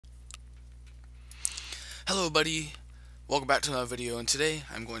Hello buddy, welcome back to another video, and today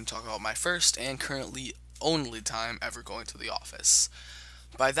I'm going to talk about my first and currently only time ever going to the office.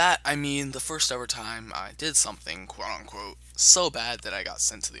 By that I mean the first ever time I did something quote unquote so bad that I got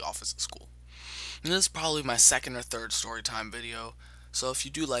sent to the office at school. And this is probably my second or third story time video, so if you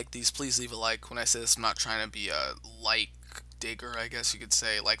do like these, please leave a like. When I say this, I'm not trying to be a like digger, I guess you could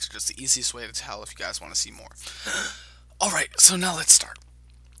say. Likes are just the easiest way to tell if you guys want to see more. Alright, so now let's start.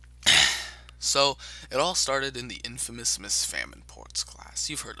 So, it all started in the infamous Miss Faminport's class.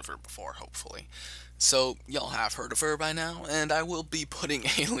 You've heard of her before, hopefully. So, y'all have heard of her by now, and I will be putting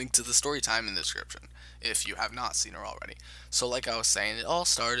a link to the story time in the description, if you have not seen her already. So, like I was saying, it all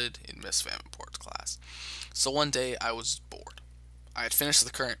started in Miss Faminport's class. So, one day, I was bored. I had finished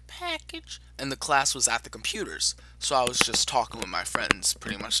the current package, and the class was at the computers, so I was just talking with my friends,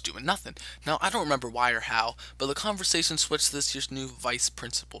 pretty much doing nothing. Now, I don't remember why or how, but the conversation switched to this year's new vice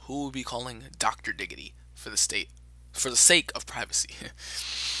principal, who we'll be calling Dr. Diggity, for the sake of privacy.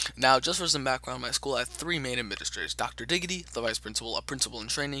 Now, just for some background, my school had three main administrators: Dr. Diggity, the vice principal, a principal in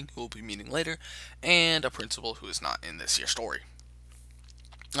training, who we'll be meeting later, and a principal who is not in this year's story.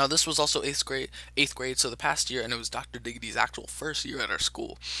 Now, this was also eighth grade, so the past year, and it was Dr. Diggity's actual first year at our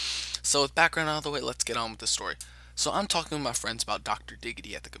school. So with background out of the way, let's get on with the story. So I'm talking with my friends about Dr.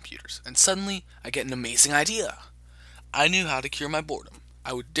 Diggity at the computers, and suddenly I get an amazing idea. I knew how to cure my boredom.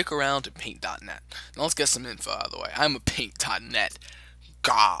 I would dick around in Paint.net. Now let's get some info out of the way. I'm a Paint.net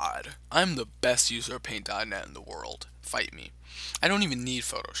god. I'm the best user of Paint.net in the world. Fight me. I don't even need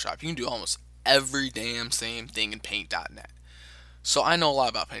Photoshop. You can do almost every damn same thing in Paint.net. So I know a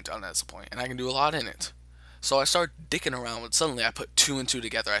lot about Paint.net at this point, and I can do a lot in it. So I started dicking around with, suddenly I put two and two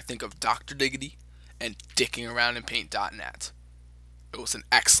together. I think of Dr. Diggity and dicking around in Paint.net. It was an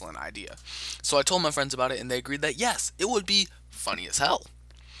excellent idea. So I told my friends about it, and they agreed that yes, it would be funny as hell.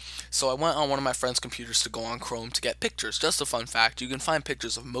 So I went on one of my friend's computers to go on Chrome to get pictures. Just a fun fact, you can find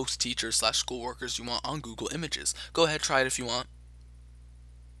pictures of most teachers slash school workers you want on Google Images. Go ahead, try it if you want.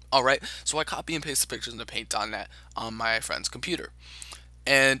 Alright, so I copy and paste the pictures into Paint.net on my friend's computer.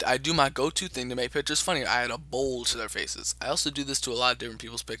 And I do my go-to thing to make pictures funny. I add a bold to their faces. I also do this to a lot of different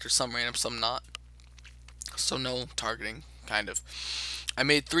people's pictures, some random, some not. So no targeting, kind of. I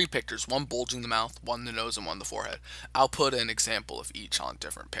made three pictures, one bulging the mouth, one the nose, and one the forehead. I'll put an example of each on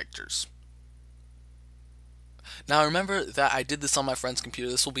different pictures. Now remember that I did this on my friend's computer.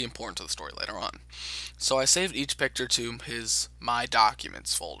 This will be important to the story later on. So I saved each picture to his My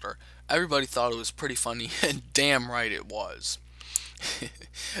Documents folder. Everybody thought it was pretty funny, and damn right it was.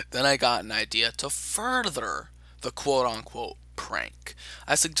 Then I got an idea to further the quote-unquote prank.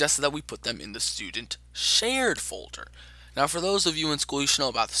 I suggested that we put them in the student shared folder. Now for those of you in school, you should know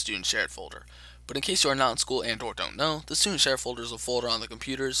about the student shared folder. But in case you are not in school and or don't know, the student shared folder is a folder on the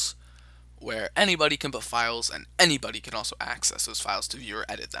computers where anybody can put files, and anybody can also access those files to view or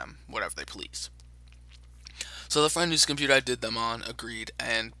edit them, whatever they please. So the friend whose computer I did them on agreed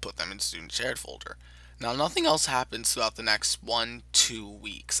and put them in the student shared folder. Now nothing else happens throughout the next 2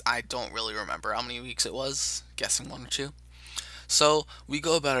 weeks. I don't really remember how many weeks it was, guessing 1 or 2. So we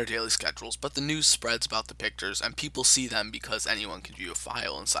go about our daily schedules, but the news spreads about the pictures, and people see them because anyone can view a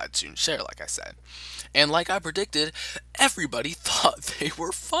file inside Student Share, like I said. And like I predicted, everybody thought they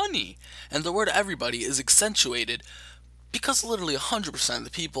were funny. And the word everybody is accentuated because literally 100% of the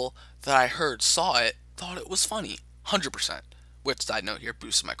people that I heard saw it thought it was funny. 100%. Which, side note here,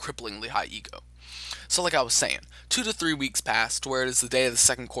 boosts my cripplingly high ego. So like I was saying, 2 to 3 weeks passed where it is the day of the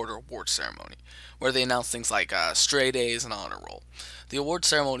second quarter award ceremony, where they announce things like stray days and honor roll. The award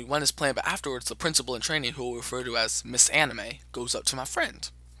ceremony went as planned, but afterwards the principal in training, who we'll refer to as Miss Anime, goes up to my friend,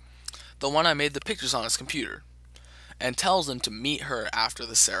 the one I made the pictures on his computer, and tells him to meet her after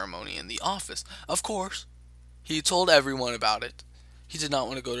the ceremony in the office. Of course, he told everyone about it. He did not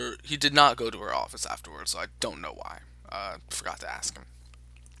want to go to he did not go to her office afterwards, so I don't know why. Forgot to ask him.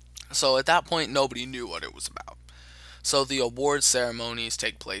 So at that point, nobody knew what it was about. So the award ceremonies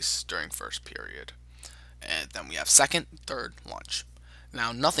take place during first period. And then we have second, third, lunch.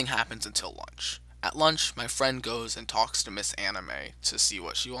 Now, nothing happens until lunch. At lunch, my friend goes and talks to Miss Anime to see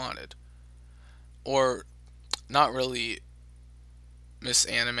what she wanted. Or, not really Miss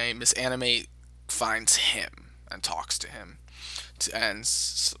Anime. Miss Anime finds him and talks to him.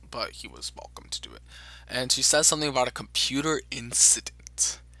 But he was welcome to do it. And she says something about a computer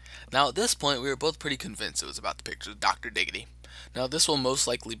incident. Now at this point we were both pretty convinced it was about the picture of Dr. Diggity. Now this will most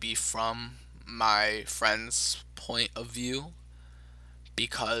likely be from my friend's point of view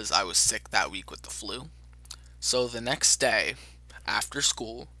because I was sick that week with the flu. So the next day after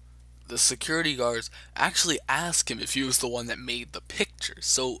school, the security guards actually asked him if he was the one that made the pictures,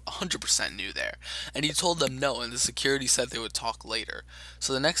 so 100% knew there. And he told them no, and the security said they would talk later.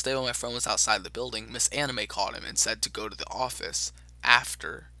 So the next day when my friend was outside the building, Miss Anime called him and said to go to the office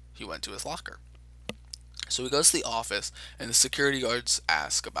after he went to his locker. So he goes to the office, and the security guards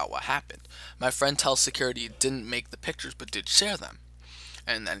ask about what happened. My friend tells security he didn't make the pictures but did share them,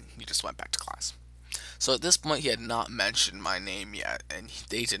 and then he just went back to class. So at this point, he had not mentioned my name yet, and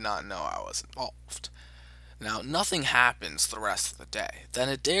they did not know I was involved. Now, nothing happens the rest of the day. Then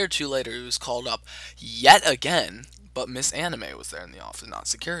a day or two later, he was called up yet again, but Miss Anime was there in the office, not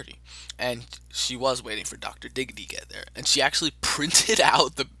security. And she was waiting for Dr. Diggity to get there. And she actually printed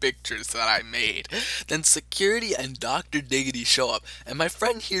out the pictures that I made. Then security and Dr. Diggity show up, and my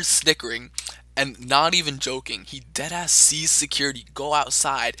friend hears snickering, and not even joking, he deadass sees security go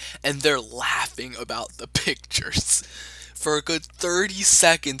outside, and they're laughing about the pictures. For a good 30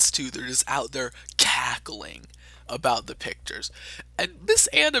 seconds, too, they're just out there cackling about the pictures. And Miss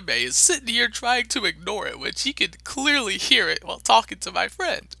Anime is sitting here trying to ignore it, when she could clearly hear it while talking to my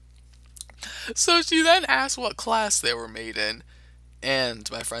friend. So she then asks what class they were made in,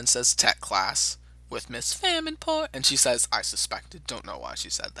 and my friend says tech class with Miss Faminport, and she says, I suspected, don't know why she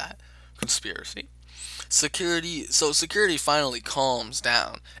said that. Conspiracy. Security finally calms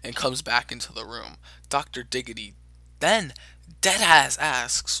down and comes back into the room. Dr. Diggity then deadass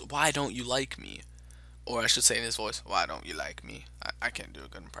asks, why don't you like me? Or I should say in his voice, why don't you like me? I can't do a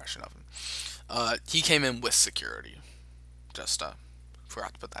good impression of him. He came in with security. Just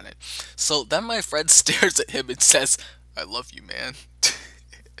forgot to put that in. So then my friend stares at him and says, I love you, man.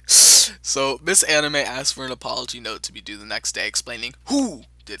 So Miss Anime asks for an apology note to be due the next day, explaining who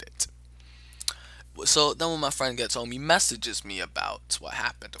did it. So then when my friend gets home, he messages me about what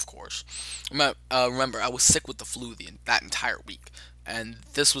happened, of course. Remember, I was sick with the flu that entire week, and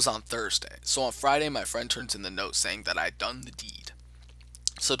this was on Thursday. So on Friday, my friend turns in the note saying that I'd done the deed.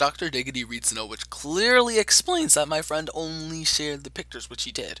 So Dr. Diggity reads the note, which clearly explains that my friend only shared the pictures, which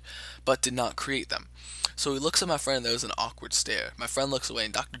he did, but did not create them. So he looks at my friend, and there's an awkward stare. My friend looks away,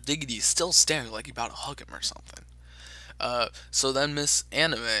 and Dr. Diggity is still staring like he's about to hug him or something. So then Miss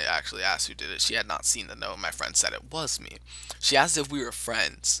Anime actually asked who did it. She had not seen the note. My friend said it was me. She asked if we were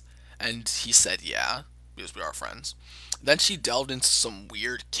friends, and he said yeah, because we are friends. Then she delved into some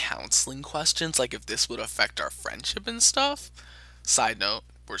weird counseling questions, like if this would affect our friendship and stuff. Side note,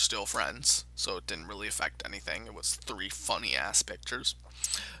 we're still friends, so it didn't really affect anything. It was 3 funny-ass pictures.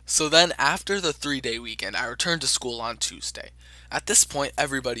 So then, after the 3-day weekend, I returned to school on Tuesday. At this point,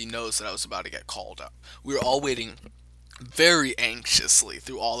 everybody knows that I was about to get called up. We were all waiting very anxiously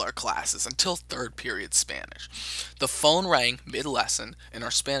through all our classes until 3rd period Spanish. The phone rang mid-lesson, and our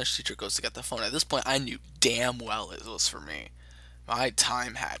Spanish teacher goes to get the phone. At this point, I knew damn well it was for me. My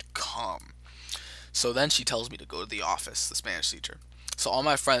time had come. So then she tells me to go to the office, the Spanish teacher. So all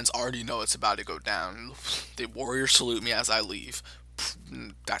my friends already know it's about to go down. They warrior salute me as I leave.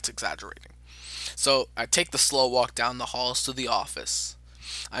 That's exaggerating. So I take the slow walk down the halls to the office.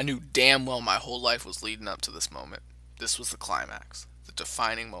 I knew damn well my whole life was leading up to this moment. This was the climax, the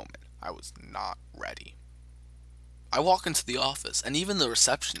defining moment. I was not ready. I walk into the office, and even the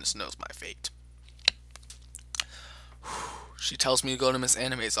receptionist knows my fate. She tells me to go to Miss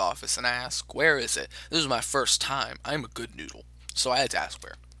Anime's office, and I ask, where is it? This is my first time. I'm a good noodle, so I had to ask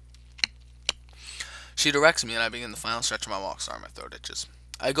where. She directs me, and I begin the final stretch of my walk. Sorry, my throat itches.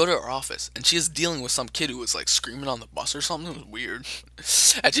 I go to her office, and she is dealing with some kid who was like screaming on the bus or something. It was weird.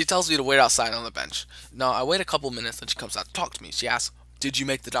 And she tells me to wait outside on the bench. No, I wait a couple minutes, and she comes out to talk to me. She asks, did you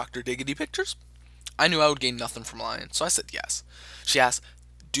make the Dr. Diggity pictures? I knew I would gain nothing from lying, so I said yes. She asked,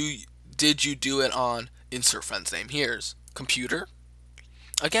 did you do it on, insert friend's name, here's, computer?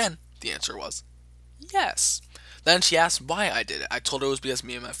 Again, the answer was yes. Then she asked why I did it. I told her it was because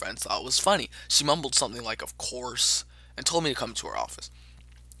me and my friends thought it was funny. She mumbled something like, of course, and told me to come to her office.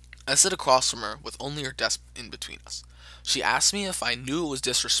 I sit across from her with only her desk in between us. She asked me if I knew it was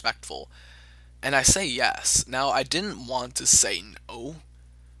disrespectful, and I say yes. Now, I didn't want to say no,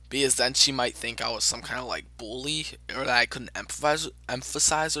 because then she might think I was some kind of like bully, or that I couldn't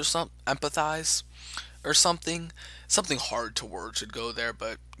empathize or something. Something hard to word should go there,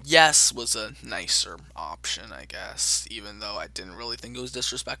 but yes was a nicer option, I guess, even though I didn't really think it was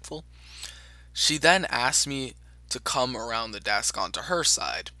disrespectful. She then asked me to come around the desk onto her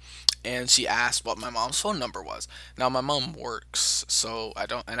side, and she asked what my mom's phone number was. Now my mom works, so I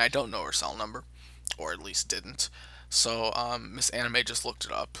don't know her cell number, or at least didn't. So Miss Anime just looked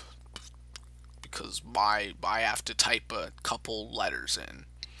it up, because why have to type a couple letters in?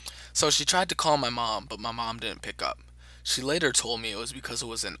 So she tried to call my mom, but my mom didn't pick up. She later told me it was because it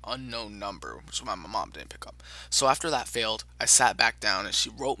was an unknown number, which my mom didn't pick up. So after that failed, I sat back down and she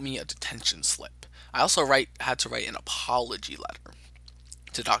wrote me a detention slip. I also had to write an apology letter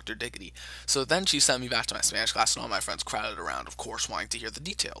to Dr. Diggity. So then she sent me back to my Spanish class, and all my friends crowded around, of course, wanting to hear the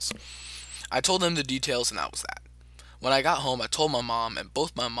details. I told them the details, and that was that. When I got home, I told my mom, and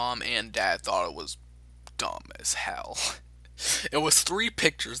both my mom and dad thought it was dumb as hell. It was 3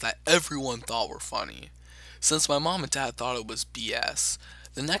 pictures that everyone thought were funny. Since my mom and dad thought it was BS,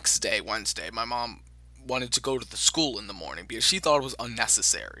 the next day, Wednesday, my mom wanted to go to the school in the morning because she thought it was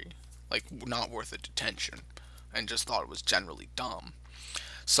unnecessary, like not worth a detention, and just thought it was generally dumb.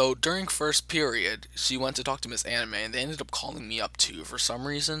 So during first period, she went to talk to Miss Anime, and they ended up calling me up too for some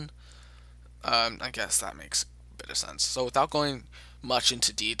reason. I guess that makes a bit of sense. So without going much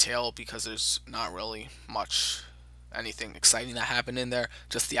into detail, because there's not really much anything exciting that happened in there,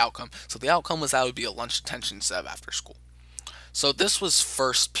 just the outcome. So the outcome was that it would be a lunch detention instead of after school. So this was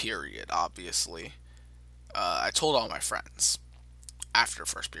first period, obviously. I told all my friends after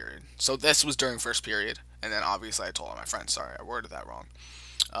first period. So this was during first period, and then obviously I told all my friends. Sorry, I worded that wrong.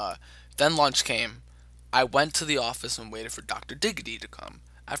 Uh, then lunch came. I went to the office and waited for Dr. Diggity to come.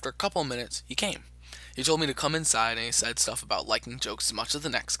 After a couple of minutes, he came. He told me to come inside, and he said stuff about liking jokes as much as the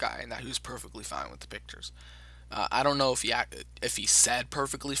next guy, and that he was perfectly fine with the pictures. I don't know if he said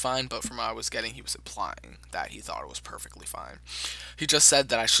perfectly fine, but from what I was getting, he was implying that he thought it was perfectly fine. He just said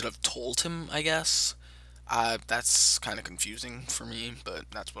that I should have told him, I guess. That's kind of confusing for me, but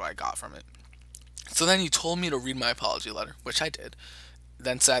that's what I got from it. So then he told me to read my apology letter, which I did.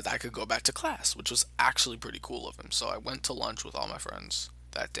 Then said I could go back to class, which was actually pretty cool of him. So I went to lunch with all my friends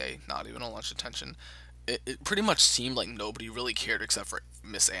that day, not even a lunch detention. It pretty much seemed like nobody really cared except for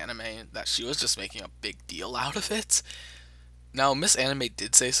Miss Anime, that she was just making a big deal out of it. Now, Miss Anime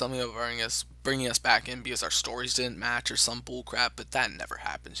did say something about bringing us back in because our stories didn't match or some bullcrap, but that never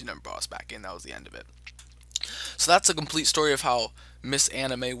happened. She never brought us back in. That was the end of it. So that's a complete story of how Miss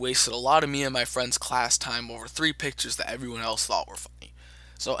Anime wasted a lot of me and my friends' class time over 3 pictures that everyone else thought were funny.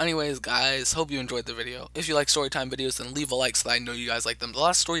 So anyways, guys, hope you enjoyed the video. If you like Storytime videos, then leave a like so that I know you guys like them. The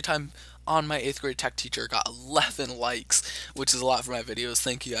last Storytime on my 8th grade tech teacher got 11 likes, which is a lot for my videos.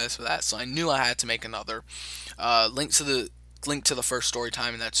 Thank you guys for that. So I knew I had to make another. Link to the first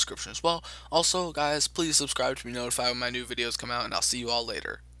Storytime in that description as well. Also, guys, please subscribe to be notified when my new videos come out, and I'll see you all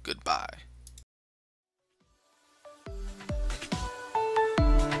later. Goodbye.